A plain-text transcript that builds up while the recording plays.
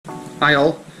Hi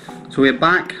all. So we're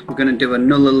back. We're going to do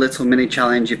another little mini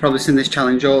challenge. You've probably seen this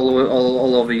challenge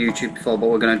all over YouTube before,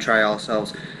 but we're going to try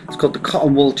ourselves. It's called the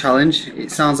cotton wool challenge. It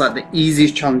sounds like the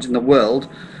easiest challenge in the world,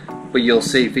 but you'll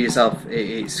see for yourself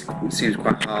it seems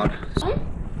quite hard. So,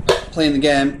 playing the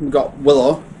game, we've got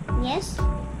Willow. Yes.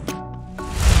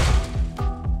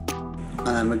 And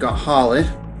then we've got Harley.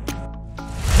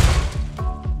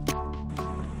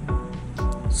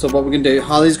 So what we're going to do,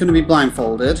 Harley's going to be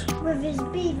blindfolded. With his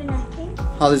beaver necking.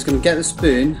 Harley's going to get the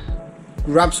spoon,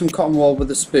 grab some cotton wool with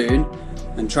the spoon,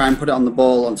 and try and put it on the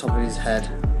ball on top of his head.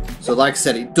 So like I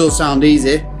said, it does sound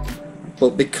easy,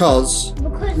 but because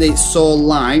it's so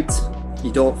light,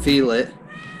 you don't feel it.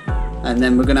 And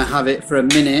then we're going to have it for a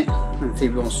minute, and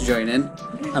Phoebe wants to join in,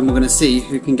 and we're going to see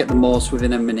who can get the most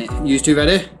within a minute. You two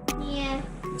ready? Yeah.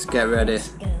 Let's get ready.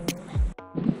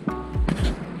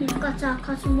 He's got our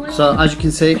cotton wool. So as you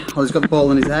can see, Harley's got the ball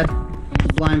on his head,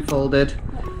 blindfolded,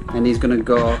 and he's going to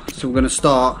go. So we're going to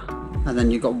start, and then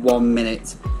you've got 1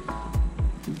 minute.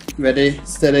 Ready,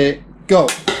 steady, go.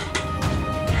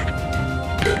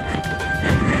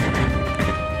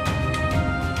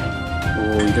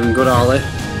 Oh, you're doing good, Harley.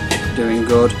 Doing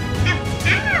good. You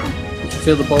can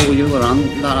feel the ball with your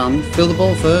hand, that hand. Feel the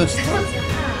ball first.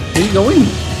 Keep going.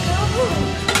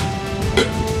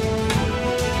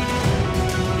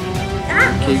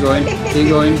 Keep going, keep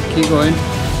going, keep going.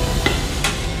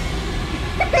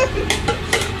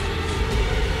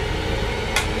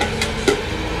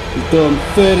 You've done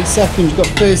 30 seconds, you've got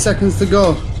 30 seconds to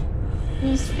go.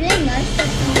 He's feeling nice.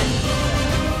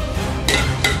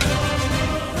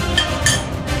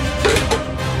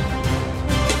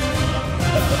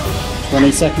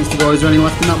 20 seconds to go. Is there any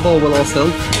left in that ball, Willow,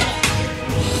 still?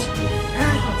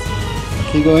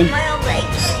 Keep going.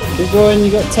 Keep going,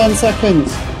 you got 10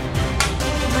 seconds.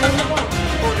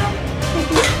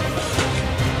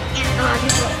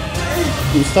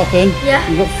 You stopping? Yeah.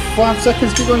 You've got 5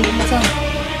 seconds, keep going, one more time.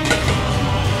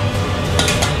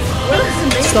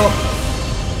 Stop.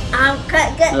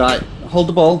 Right, hold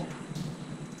the ball.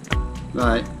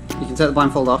 Right, you can take the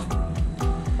blindfold off.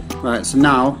 Right, so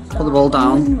now, put the ball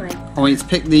down. I want you to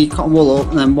pick the cotton wool up,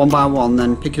 and then one by one,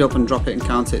 then pick it up and drop it and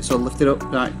count it. So lift it up,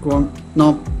 right, go on.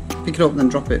 No, pick it up and then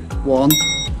drop it. 1,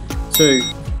 2,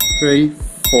 3,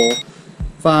 4,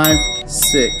 5,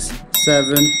 6,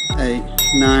 7, 8,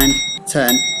 9,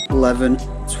 10, 11,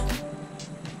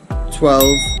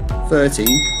 12, 13,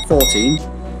 14,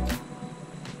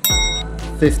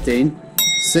 15,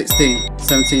 16,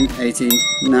 17, 18,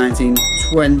 19,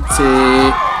 20. So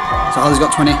Harley's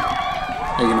got 20.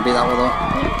 Are you going to beat that, Willow?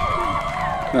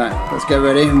 Right, let's get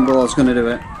ready and Willow's going to do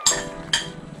it.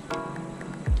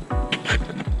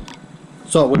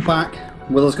 So we're back.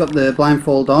 Willow's got the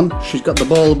blindfold on. She's got the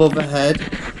ball above her head.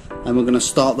 And we're going to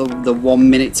start the 1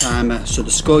 minute timer. So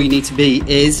the score you need to beat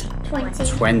is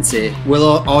 20.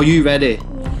 Willow, are you ready?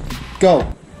 Yeah. Go.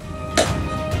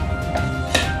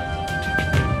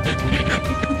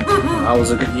 That was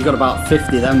you got about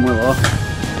 50 then, Willow.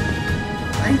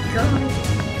 My God.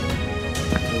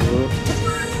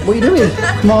 What are you doing?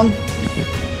 Come on.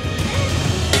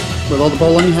 With all the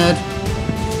ball on your head.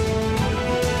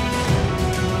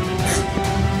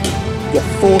 You got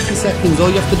 40 seconds. All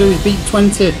you have to do is beat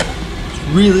 20. It's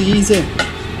really easy.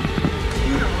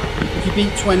 If you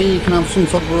beat 20, you can have some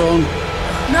Toblerone.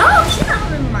 No, she's not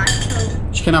having my toe.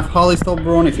 You can have Harley's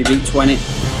Toblerone if you beat 20.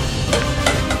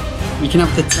 You can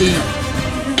have the tea.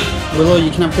 Willow,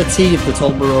 you can have the tea of the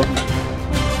Toblerone.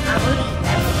 I will eat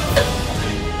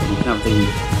them. You can have the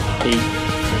tea.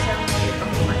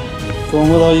 Go on,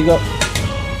 Willow, you got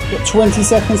 20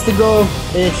 seconds to go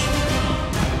ish.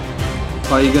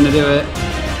 How are you going to do it?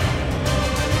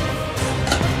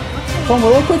 Come on,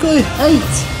 Willow, quickly. 8.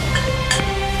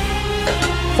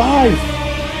 5.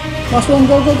 Last one,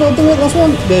 go, go, go, do it, last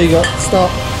one. There you go,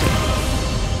 stop.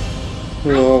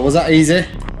 Oh, was that easy?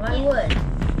 You would.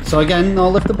 So again, now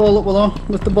lift the ball up, Willow.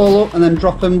 Lift the ball up and then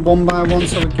drop them one by one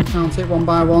so we can count it one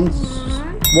by one.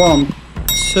 1,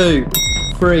 2,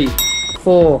 3,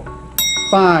 4,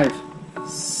 5,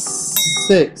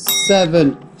 6,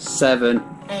 7, 7,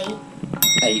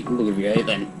 8. We'll give you 8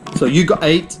 then. So you got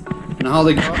 8 and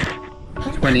Harley got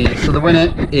 28. So the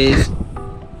winner is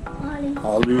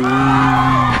Harley.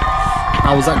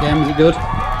 How was that game? Was it good?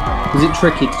 Was it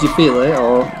tricky? Did you feel it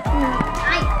or?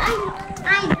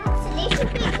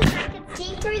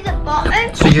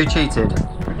 So you cheated?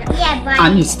 Yeah, but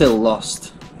And you still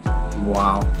lost.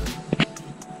 Wow.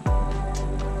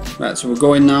 Right, so we're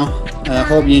going now.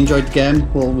 Hope you enjoyed the game.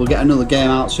 We'll get another game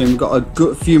out soon. We've got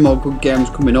a few more good games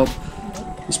coming up,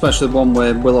 especially the one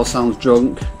where Willow sounds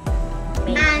drunk.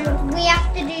 And we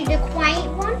have to do the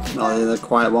quiet one. Oh, the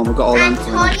quiet one. We've got all them And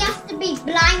coming Harley in. has to be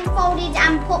blindfolded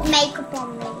and put makeup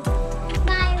on me.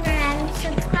 Bye and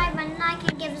subscribe and like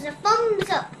and give us a thumbs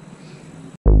up.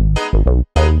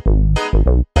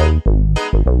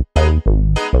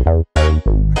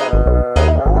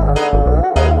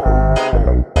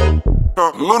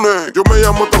 Lunes, yo me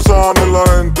llamo Tarzán y la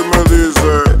gente me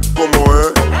dice ¿cómo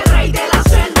es? El rey de la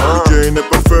selva. DJ es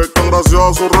perfecto gracias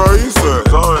a su rey.